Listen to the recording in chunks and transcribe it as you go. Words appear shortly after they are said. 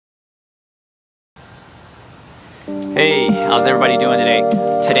Hey, how's everybody doing today?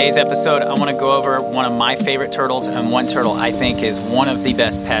 Today's episode, I want to go over one of my favorite turtles and one turtle I think is one of the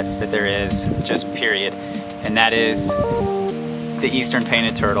best pets that there is, just period. And that is the Eastern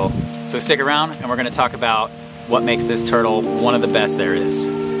Painted Turtle. So stick around and we're going to talk about what makes this turtle one of the best there is.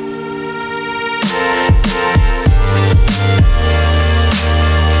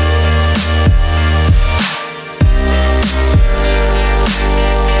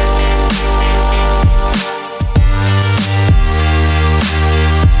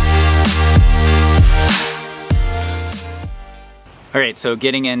 Alright, so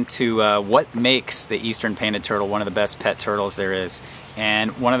getting into what makes the Eastern Painted Turtle one of the best pet turtles there is.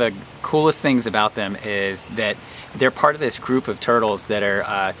 And one of the coolest things about them is that they're part of this group of turtles that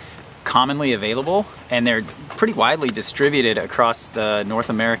are commonly available, and they're pretty widely distributed across the North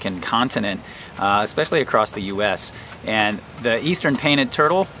American continent, especially across the US. And the Eastern Painted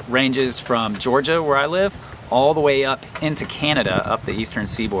Turtle ranges from Georgia, where I live, all the way up into Canada, up the eastern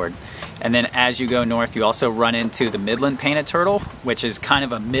seaboard. And then as you go north, you also run into the Midland Painted Turtle, which is kind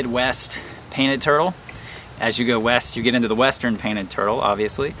of a Midwest painted turtle. As you go west, you get into the Western Painted Turtle,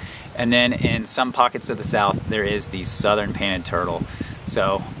 obviously. And then in some pockets of the South, there is the Southern Painted Turtle.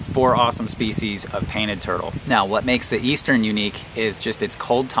 So 4 awesome species of painted turtle. Now, what makes the Eastern unique is just its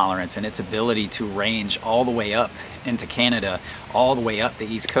cold tolerance and its ability to range all the way up into Canada, all the way up the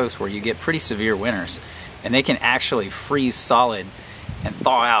East Coast, where you get pretty severe winters. And they can actually freeze solid and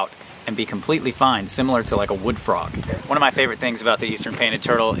thaw out and be completely fine, similar to like a wood frog. One of my favorite things about the Eastern Painted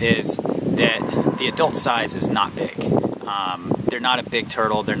Turtle is that the adult size is not big. They're not a big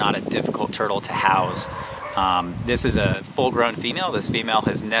turtle, they're not a difficult turtle to house. This is a full-grown female. This female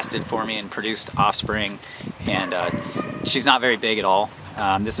has nested for me and produced offspring, and she's not very big at all.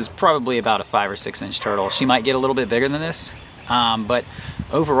 This is probably about a 5 or 6 inch turtle. She might get a little bit bigger than this, but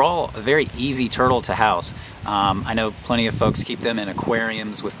overall, a very easy turtle to house. I know plenty of folks keep them in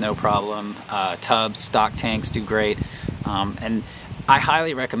aquariums with no problem. Tubs, stock tanks do great. And I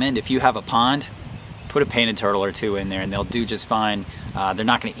highly recommend, if you have a pond, put a painted turtle or 2 in there and they'll do just fine. They're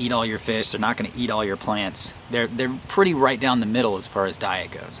not going to eat all your fish. They're not going to eat all your plants. They're pretty right down the middle as far as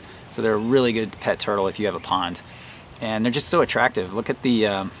diet goes. So they're a really good pet turtle if you have a pond. And they're just so attractive. Look at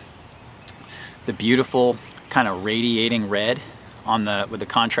the beautiful kind of radiating red on with the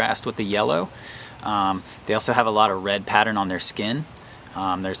contrast with the yellow. They also have a lot of red pattern on their skin.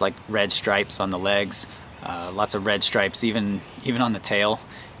 There's like red stripes on the legs, lots of red stripes even on the tail,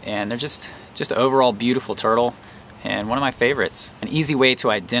 and they're just overall beautiful turtle and one of my favorites. An easy way to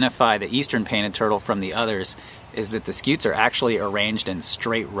identify the Eastern Painted Turtle from the others is that the scutes are actually arranged in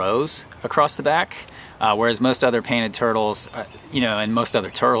straight rows across the back, whereas most other painted turtles, and most other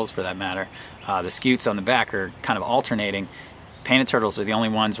turtles for that matter, the scutes on the back are kind of alternating. Painted turtles are the only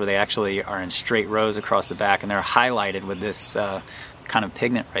ones where they actually are in straight rows across the back, and they're highlighted with this kind of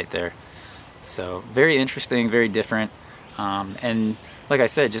pigment right there. So very interesting, very different, and like I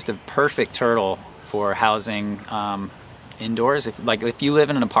said, just a perfect turtle for housing indoors. If you live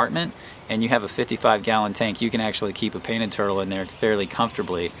in an apartment and you have a 55-gallon tank, you can actually keep a painted turtle in there fairly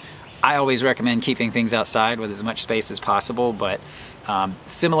comfortably. I always recommend keeping things outside with as much space as possible, but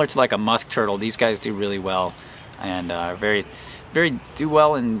similar to like a musk turtle, these guys do really well, and do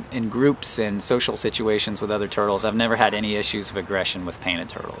well in groups and social situations with other turtles. I've never had any issues of aggression with painted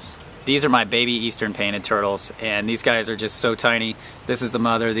turtles. These are my baby Eastern Painted Turtles, and these guys are just so tiny. This is the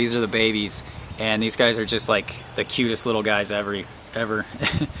mother, these are the babies, and these guys are just like the cutest little guys ever.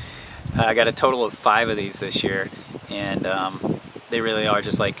 I got a total of 5 of these this year, and they really are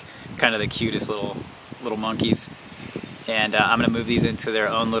just like kind of the cutest little monkeys. And I'm gonna move these into their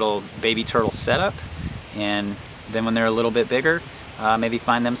own little baby turtle setup, and then when they're a little bit bigger, maybe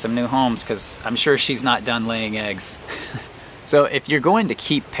find them some new homes, because I'm sure she's not done laying eggs. So if you're going to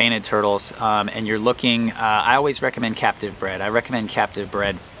keep painted turtles and you're looking, I always recommend captive bred. I recommend captive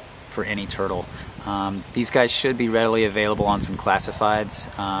bred for any turtle. These guys should be readily available on some classifieds.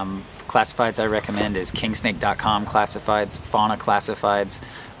 Classifieds I recommend is kingsnake.com classifieds, fauna classifieds.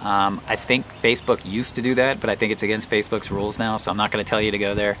 I think Facebook used to do that, but I think it's against Facebook's rules now, so I'm not going to tell you to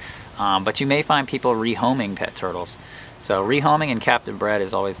go there. But you may find people rehoming pet turtles. So rehoming and captive bred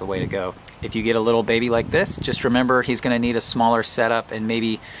is always the way to go. If you get a little baby like this, just remember he's going to need a smaller setup, and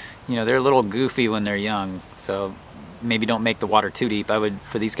maybe, they're a little goofy when they're young, so maybe don't make the water too deep.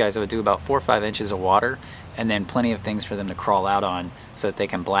 For these guys, I would do about 4 or 5 inches of water, and then plenty of things for them to crawl out on so that they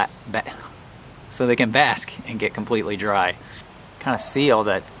can bask and get completely dry. Kind of see all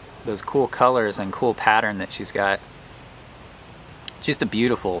those cool colors and cool pattern that she's got. Just a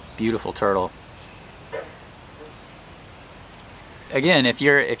beautiful, beautiful turtle. again, if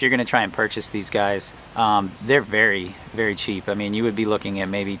you're going to try and purchase these guys, they're very, very cheap. I mean, you would be looking at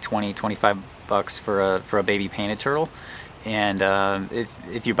maybe 20-25 bucks for a baby painted turtle, and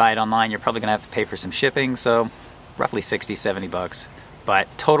if you buy it online, you're probably gonna have to pay for some shipping, so roughly 60-70 bucks, but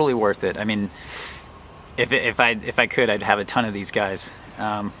totally worth it. I mean, if I could, I'd have a ton of these guys,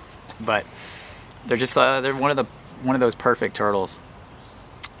 but they're just they're one of those perfect turtles.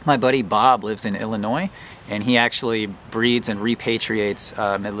 My buddy Bob lives in Illinois, and he actually breeds and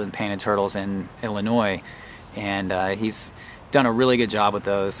repatriates Midland painted turtles in Illinois, and he's done a really good job with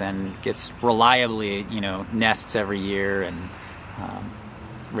those and gets reliably, you know, nests every year and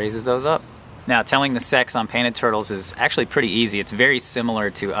raises those up. Now, telling the sex on painted turtles is actually pretty easy. It's very similar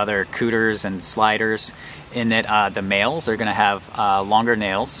to other cooters and sliders in that the males are going to have longer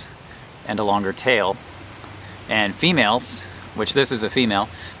nails and a longer tail, and females, which this is a female,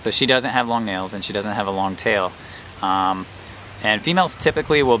 so she doesn't have long nails and she doesn't have a long tail. And females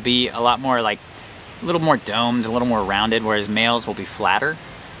typically will be a lot more like a little more domed, a little more rounded, whereas males will be flatter.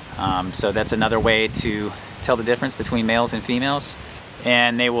 So that's another way to tell the difference between males and females.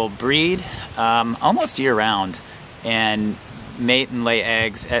 And they will breed almost year-round and mate and lay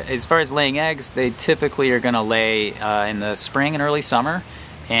eggs. As far as laying eggs, they typically are going to lay in the spring and early summer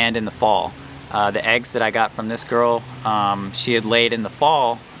and in the fall. The eggs that I got from this girl, she had laid in the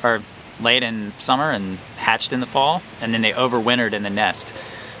fall, or laid in summer and hatched in the fall, and then they overwintered in the nest.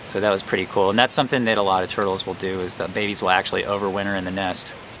 So that was pretty cool. And that's something that a lot of turtles will do, is that babies will actually overwinter in the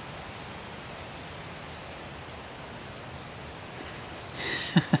nest.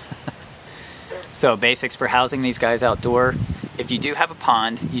 So basics for housing these guys outdoor. If you do have a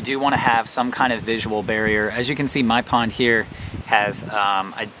pond, you do want to have some kind of visual barrier. As you can see, my pond here has,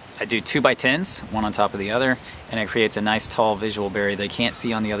 I do 2x10s, one on top of the other, and it creates a nice tall visual barrier they can't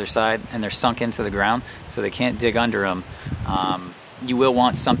see on the other side, and they're sunk into the ground, so they can't dig under them. You will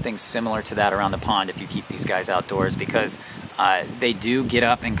want something similar to that around the pond if you keep these guys outdoors, because they do get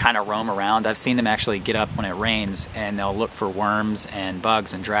up and kind of roam around. I've seen them actually get up when it rains, and they'll look for worms and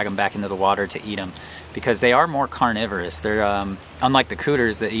bugs and drag them back into the water to eat them, because they are more carnivorous. They're unlike the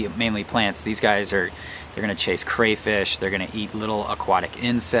cooters that eat mainly plants. These guys they're going to chase crayfish. They're going to eat little aquatic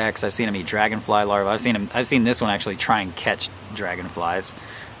insects. I've seen them eat dragonfly larvae. I've seen this one actually try and catch dragonflies.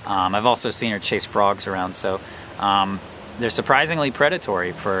 I've also seen her chase frogs around. So they're surprisingly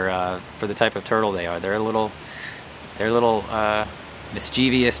predatory for the type of turtle they are. They're little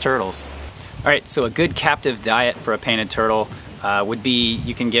mischievous turtles. All right, so a good captive diet for a painted turtle would be,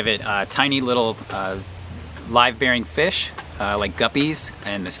 you can give it tiny little live-bearing fish like guppies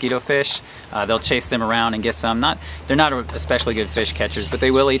and mosquito fish. They'll chase them around and get some. They're not especially good fish catchers, but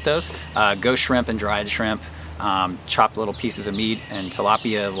they will eat those. Ghost shrimp and dried shrimp, chopped little pieces of meat, and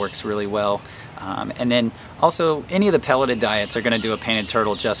tilapia works really well. And then also any of the pelleted diets are going to do a painted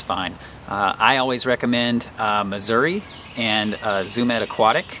turtle just fine. I always recommend Missouri and Zoo Med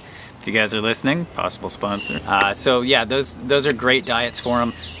Aquatic. If you guys are listening, possible sponsor. So yeah, those are great diets for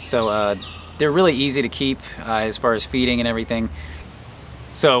them. So they're really easy to keep as far as feeding and everything.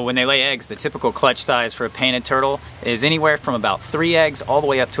 So when they lay eggs, the typical clutch size for a painted turtle is anywhere from about 3 eggs all the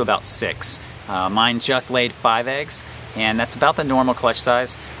way up to about 6. Mine just laid 5 eggs, and that's about the normal clutch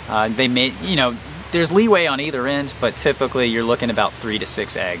size. They may, you know, there's leeway on either end, but typically you're looking about 3 to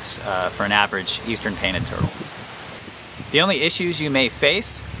 6 eggs for an average eastern painted turtle. The only issues you may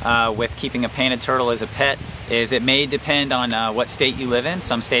face with keeping a painted turtle as a pet is it may depend on what state you live in.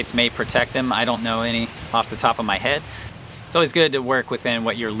 Some states may protect them. I don't know any off the top of my head. It's always good to work within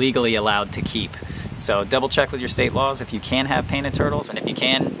what you're legally allowed to keep. So double check with your state laws if you can have painted turtles, and if you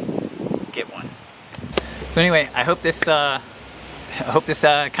can, get one. So anyway, I hope this kind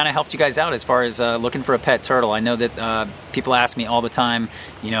of helped you guys out as far as looking for a pet turtle. I know that people ask me all the time,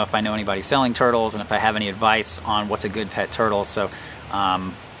 you know, if I know anybody selling turtles and if I have any advice on what's a good pet turtle. So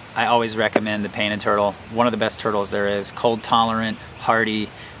I always recommend the painted turtle. One of the best turtles there is, cold tolerant, hardy.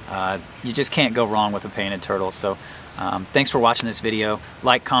 You just can't go wrong with a painted turtle. So thanks for watching this video.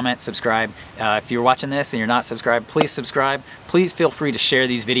 Like, comment, subscribe. If you're watching this and you're not subscribed, please subscribe. Please feel free to share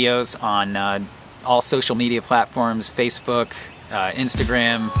these videos on all social media platforms, Facebook,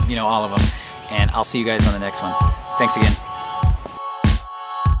 Instagram, you know, all of them. And I'll see you guys on the next one. Thanks again.